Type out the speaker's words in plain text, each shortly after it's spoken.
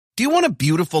Do you want a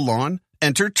beautiful lawn?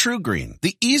 Enter TruGreen,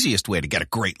 the easiest way to get a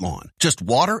great lawn. Just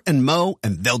water and mow,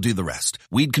 and they'll do the rest.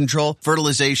 Weed control,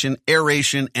 fertilization,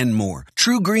 aeration, and more.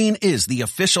 TruGreen is the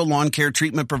official lawn care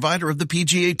treatment provider of the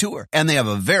PGA Tour, and they have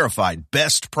a verified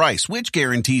best price, which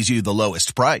guarantees you the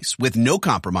lowest price with no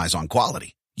compromise on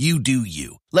quality. You do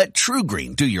you. Let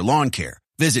TruGreen do your lawn care.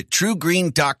 Visit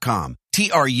TruGreen.com,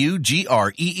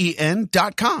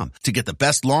 TruGreen.com, to get the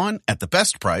best lawn at the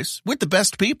best price with the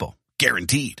best people.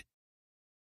 Guaranteed.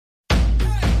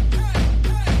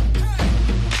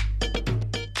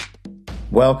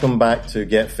 Welcome back to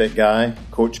Get Fit Guy.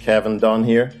 Coach Kevin Dunn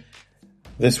here.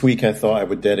 This week I thought I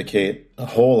would dedicate a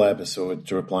whole episode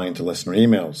to replying to listener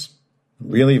emails. I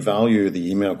really value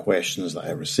the email questions that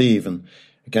I receive and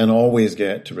I can always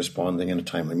get to responding in a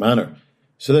timely manner.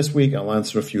 So this week I'll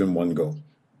answer a few in one go.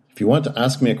 If you want to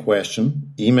ask me a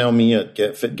question, email me at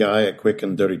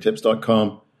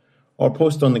getfitguy@quickanddirtytips.com or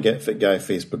post on the Get Fit Guy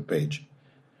Facebook page.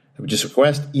 I would just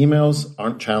request emails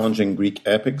aren't challenging Greek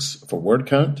epics for word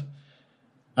count.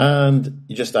 And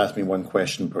you just ask me one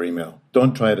question per email.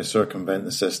 Don't try to circumvent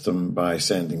the system by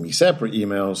sending me separate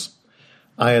emails.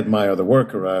 I admire the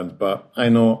workaround, but I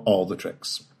know all the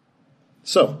tricks.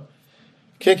 So,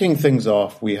 kicking things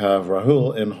off, we have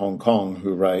Rahul in Hong Kong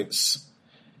who writes,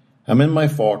 I'm in my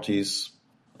 40s,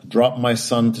 drop my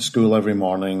son to school every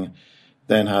morning,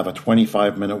 then have a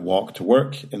 25-minute walk to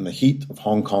work in the heat of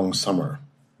Hong Kong summer.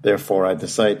 Therefore, I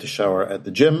decide to shower at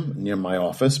the gym near my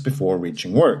office before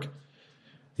reaching work.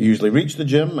 I usually reach the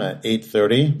gym at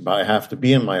 8:30, but I have to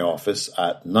be in my office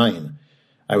at 9.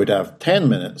 I would have 10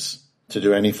 minutes to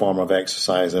do any form of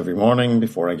exercise every morning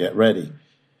before I get ready.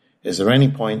 Is there any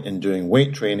point in doing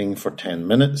weight training for 10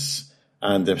 minutes?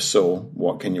 And if so,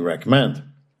 what can you recommend?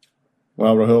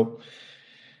 Well, Rahul,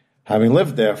 having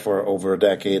lived there for over a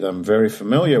decade, I'm very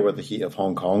familiar with the heat of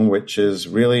Hong Kong, which is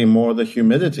really more the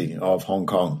humidity of Hong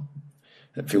Kong.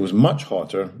 It feels much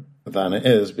hotter than it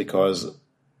is because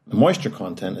the moisture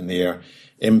content in the air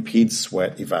impedes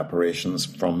sweat evaporations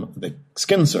from the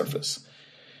skin surface.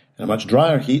 In a much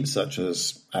drier heat, such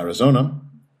as Arizona,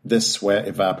 this sweat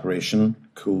evaporation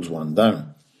cools one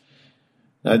down.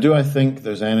 Now, do I think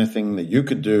there's anything that you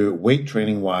could do weight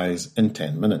training-wise in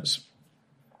 10 minutes?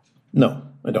 No,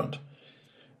 I don't.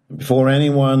 Before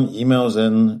anyone emails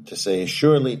in to say,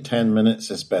 surely 10 minutes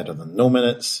is better than no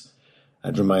minutes,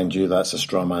 I'd remind you that's a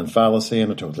straw man fallacy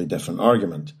and a totally different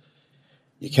argument.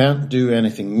 You can't do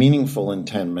anything meaningful in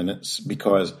 10 minutes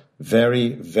because very,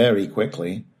 very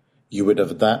quickly you would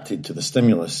have adapted to the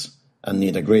stimulus and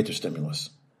need a greater stimulus.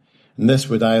 And this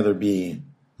would either be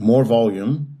more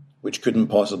volume, which couldn't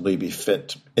possibly be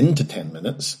fit into 10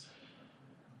 minutes,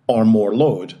 or more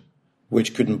load,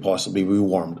 which couldn't possibly be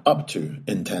warmed up to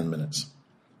in 10 minutes.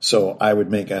 So I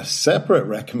would make a separate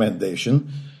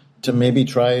recommendation to maybe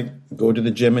go to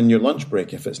the gym in your lunch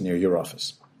break if it's near your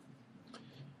office.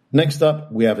 Next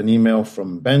up, we have an email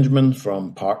from Benjamin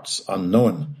from Parts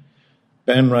Unknown.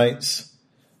 Ben writes,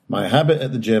 my habit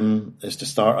at the gym is to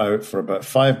start out for about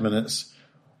 5 minutes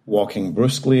walking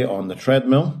brusquely on the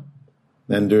treadmill,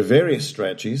 then do various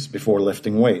stretches before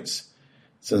lifting weights,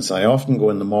 since I often go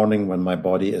in the morning when my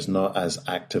body is not as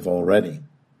active already.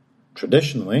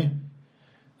 Traditionally,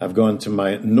 I've gone to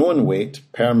my known weight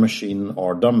per machine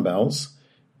or dumbbells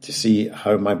to see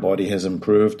how my body has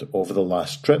improved over the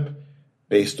last trip,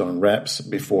 based on reps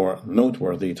before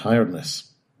noteworthy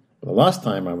tiredness. But the last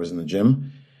time I was in the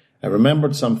gym, I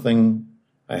remembered something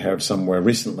I heard somewhere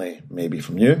recently, maybe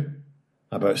from you,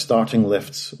 about starting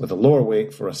lifts with a lower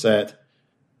weight for a set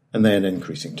and then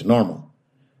increasing to normal.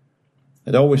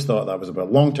 I'd always thought that was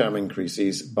about long-term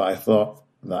increases, but I thought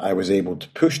that I was able to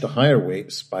push to higher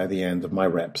weights by the end of my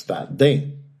reps that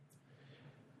day.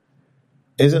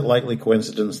 Is it likely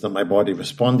coincidence that my body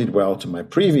responded well to my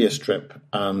previous trip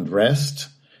and rest?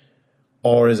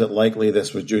 Or is it likely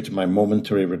this was due to my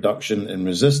momentary reduction in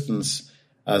resistance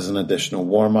as an additional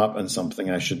warm-up and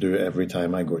something I should do every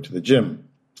time I go to the gym?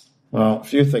 Well, a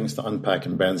few things to unpack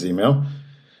in Ben's email.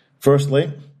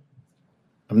 Firstly,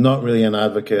 I'm not really an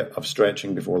advocate of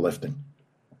stretching before lifting.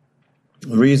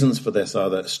 The reasons for this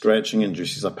are that stretching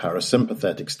induces a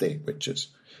parasympathetic state, which is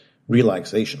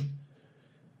relaxation.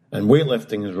 And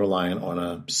weightlifting is reliant on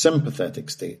a sympathetic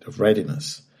state of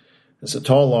readiness. It's a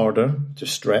tall order to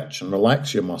stretch and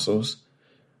relax your muscles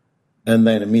and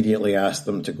then immediately ask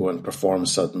them to go and perform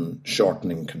sudden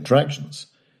shortening contractions.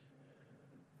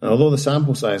 And although the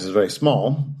sample size is very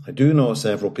small, I do know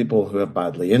several people who have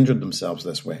badly injured themselves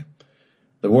this way.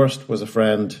 The worst was a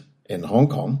friend in Hong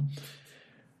Kong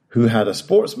who had a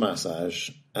sports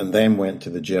massage and then went to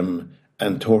the gym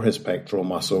and tore his pectoral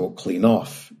muscle clean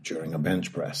off during a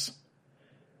bench press.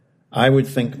 I would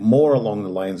think more along the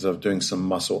lines of doing some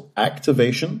muscle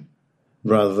activation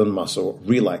rather than muscle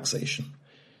relaxation.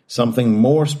 Something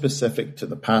more specific to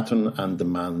the pattern and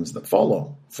demands that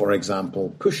follow. For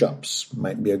example, push-ups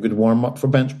might be a good warm-up for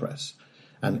bench press,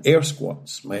 and air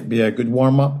squats might be a good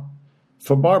warm-up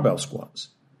for barbell squats.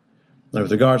 Now,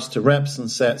 with regards to reps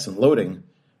and sets and loading,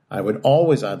 I would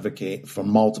always advocate for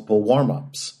multiple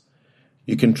warm-ups.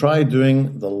 You can try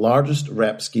doing the largest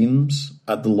rep schemes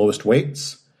at the lowest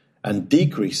weights and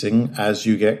decreasing as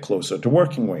you get closer to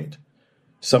working weight.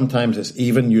 Sometimes it's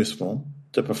even useful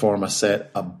to perform a set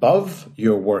above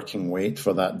your working weight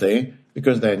for that day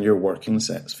because then your working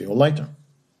sets feel lighter.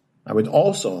 I would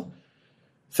also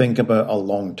think about a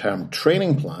long-term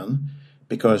training plan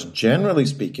because generally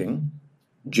speaking,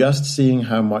 just seeing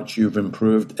how much you've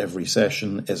improved every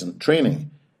session isn't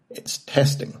training, it's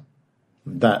testing.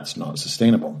 That's not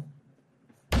sustainable.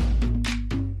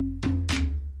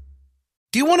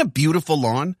 Do you want a beautiful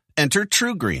lawn? Enter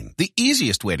TruGreen, the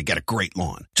easiest way to get a great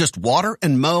lawn. Just water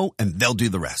and mow, and they'll do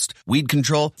the rest. Weed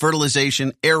control,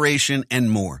 fertilization, aeration,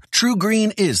 and more.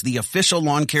 TruGreen is the official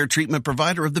lawn care treatment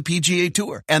provider of the PGA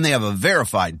Tour, and they have a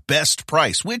verified best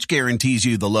price, which guarantees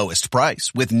you the lowest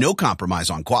price with no compromise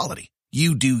on quality.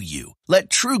 You do you. Let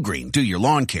TruGreen do your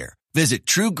lawn care. Visit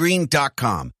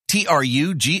TruGreen.com,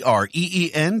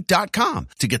 TruGreen.com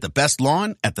to get the best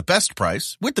lawn at the best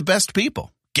price with the best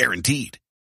people. Guaranteed.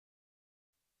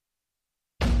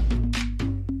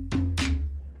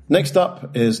 Next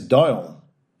up is Doyle,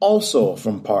 also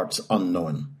from Parts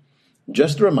Unknown.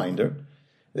 Just a reminder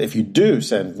that if you do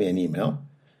send me an email,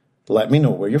 let me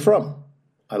know where you're from.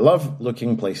 I love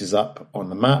looking places up on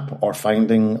the map or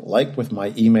finding, like with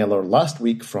my emailer last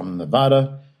week from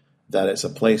Nevada, that it's a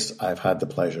place I've had the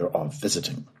pleasure of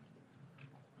visiting.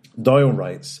 Doyle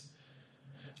writes,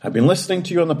 I've been listening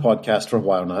to you on the podcast for a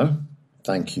while now.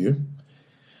 Thank you.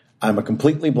 I'm a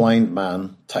completely blind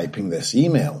man typing this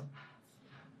email.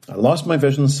 I lost my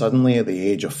vision suddenly at the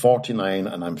age of 49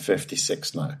 and I'm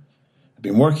 56 now. I've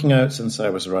been working out since I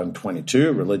was around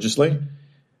 22 religiously,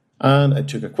 and I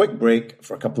took a quick break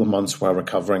for a couple of months while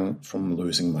recovering from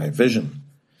losing my vision.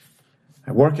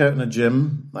 I work out in a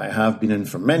gym that I have been in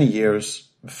for many years,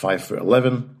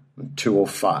 5'11" and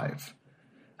 205.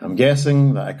 I'm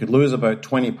guessing that I could lose about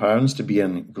 20 pounds to be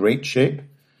in great shape.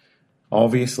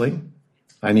 Obviously,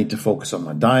 I need to focus on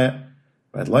my diet,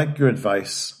 but I'd like your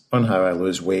advice on how I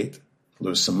lose weight,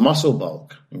 lose some muscle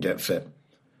bulk, and get fit.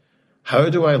 How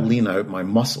do I lean out my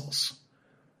muscles?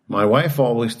 My wife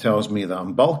always tells me that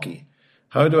I'm bulky.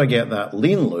 How do I get that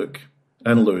lean look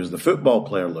and lose the football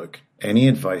player look? Any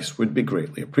advice would be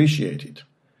greatly appreciated.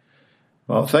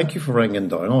 Well, thank you for ringing,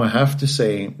 Doyle. I have to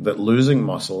say that losing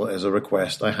muscle is a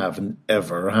request I haven't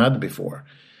ever had before.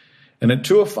 And at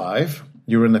 205,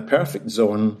 you're in the perfect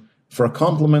zone for a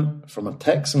compliment from a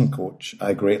Texan coach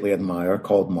I greatly admire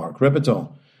called Mark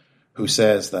Ribital, who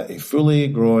says that a fully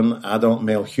grown adult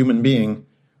male human being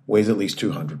weighs at least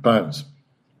 200 pounds.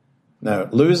 Now,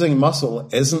 losing muscle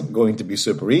isn't going to be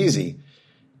super easy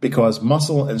because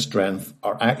muscle and strength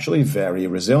are actually very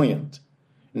resilient.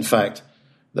 In fact,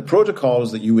 the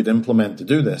protocols that you would implement to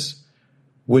do this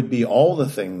would be all the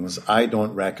things I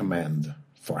don't recommend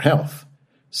for health,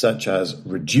 such as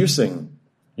reducing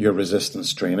your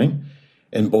resistance training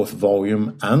in both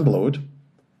volume and load,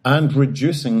 and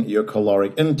reducing your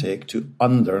caloric intake to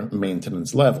under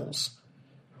maintenance levels.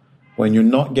 When you're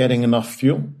not getting enough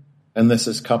fuel, and this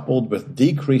is coupled with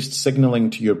decreased signaling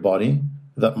to your body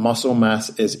that muscle mass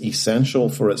is essential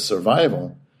for its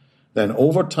survival, then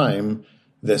over time,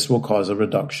 this will cause a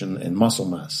reduction in muscle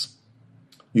mass.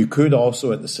 You could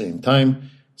also at the same time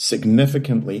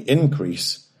significantly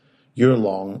increase your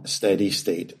long, steady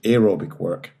state aerobic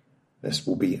work. This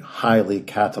will be highly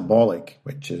catabolic,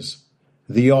 which is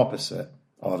the opposite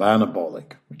of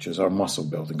anabolic, which is our muscle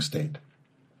building state.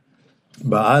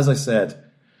 But as I said,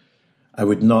 I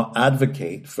would not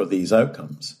advocate for these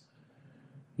outcomes.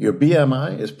 Your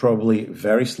BMI is probably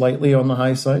very slightly on the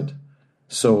high side,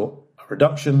 so a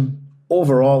reduction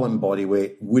overall in body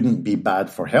weight wouldn't be bad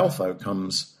for health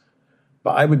outcomes,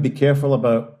 but I would be careful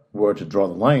about where to draw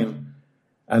the line,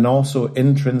 and also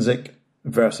intrinsic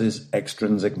versus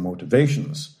extrinsic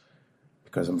motivations,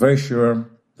 because I'm very sure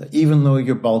that even though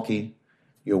you're bulky,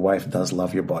 your wife does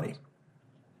love your body.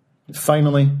 And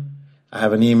finally, I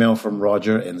have an email from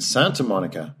Roger in Santa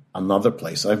Monica, another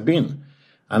place I've been,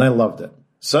 and I loved it.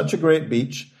 Such a great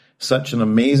beach, such an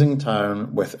amazing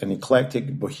town with an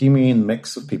eclectic bohemian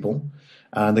mix of people,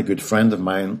 and a good friend of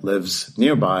mine lives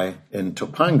nearby in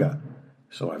Topanga,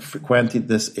 so I've frequented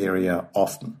this area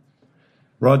often.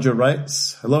 Roger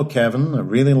writes, hello, Kevin. I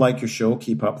really like your show.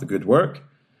 Keep up the good work.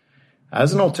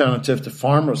 As an alternative to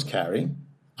farmer's carry,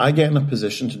 I get in a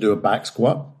position to do a back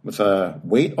squat with a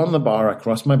weight on the bar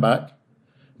across my back,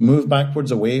 move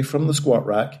backwards away from the squat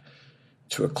rack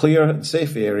to a clear and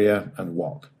safe area and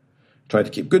walk. Try to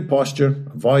keep good posture,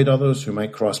 avoid others who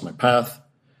might cross my path,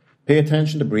 pay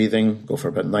attention to breathing, go for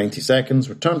about 90 seconds,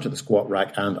 return to the squat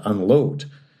rack and unload.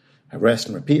 I rest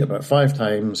and repeat about 5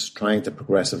 times, trying to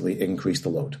progressively increase the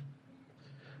load.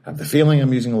 I have the feeling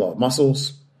I'm using a lot of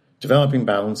muscles, developing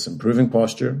balance, improving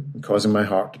posture, and causing my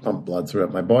heart to pump blood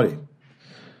throughout my body.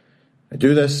 I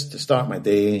do this to start my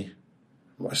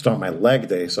leg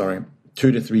day, 2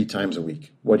 to 3 times a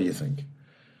week. What do you think?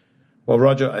 Well,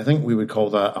 Roger, I think we would call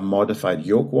that a modified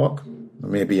yoke walk, or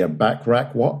maybe a back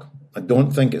rack walk. I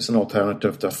don't think it's an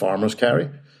alternative to a farmer's carry.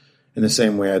 In the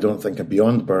same way, I don't think a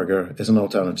Beyond Burger is an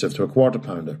alternative to a quarter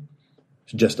pounder.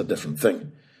 It's just a different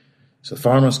thing. So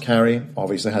farmer's carry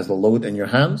obviously has the load in your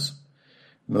hands.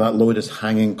 That load is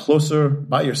hanging closer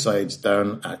by your sides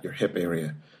down at your hip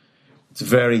area. It's a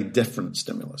very different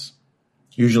stimulus.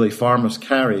 Usually farmer's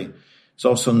carry is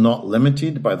also not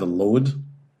limited by the load,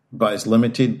 but is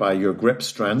limited by your grip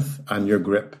strength and your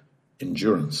grip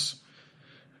endurance.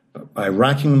 But by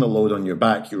racking the load on your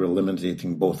back, you're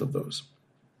eliminating both of those.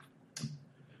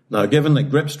 Now, given that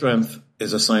grip strength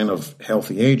is a sign of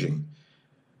healthy aging,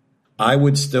 I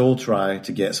would still try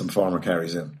to get some farmer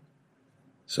carries in.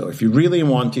 So if you really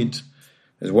wanted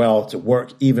as well to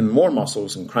work even more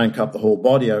muscles and crank up the whole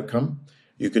body outcome,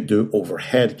 you could do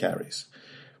overhead carries.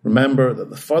 Remember that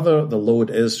the further the load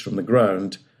is from the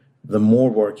ground, the more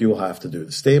work you will have to do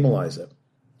to stabilize it.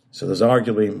 So there's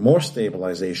arguably more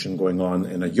stabilization going on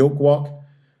in a yoke walk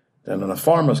than on a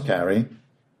farmer's carry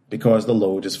because the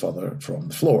load is further from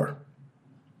the floor.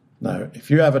 Now, if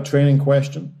you have a training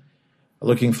question,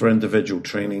 looking for individual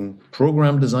training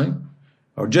program design,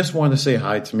 or just want to say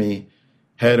hi to me,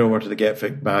 head over to the Get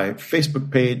Fit Guy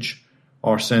Facebook page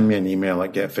or send me an email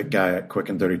at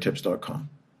getfitguy@quickanddirtytips.com.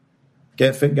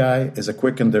 Get Fit Guy is a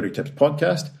Quick and Dirty Tips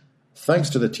podcast, thanks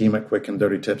to the team at Quick and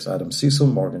Dirty Tips, Adam Cecil,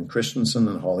 Morgan Christensen,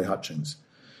 and Holly Hutchings,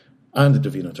 and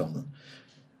Davina Tomlin.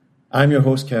 I'm your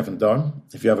host, Kevin Dunn.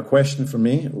 If you have a question for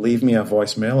me, leave me a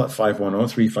voicemail at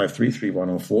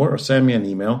 510-353-3104 or send me an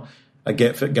email at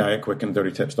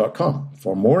getfitguy@quickanddirtytips.com.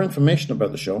 For more information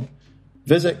about the show,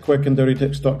 visit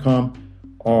quickanddirtytips.com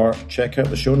or check out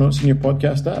the show notes in your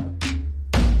podcast app.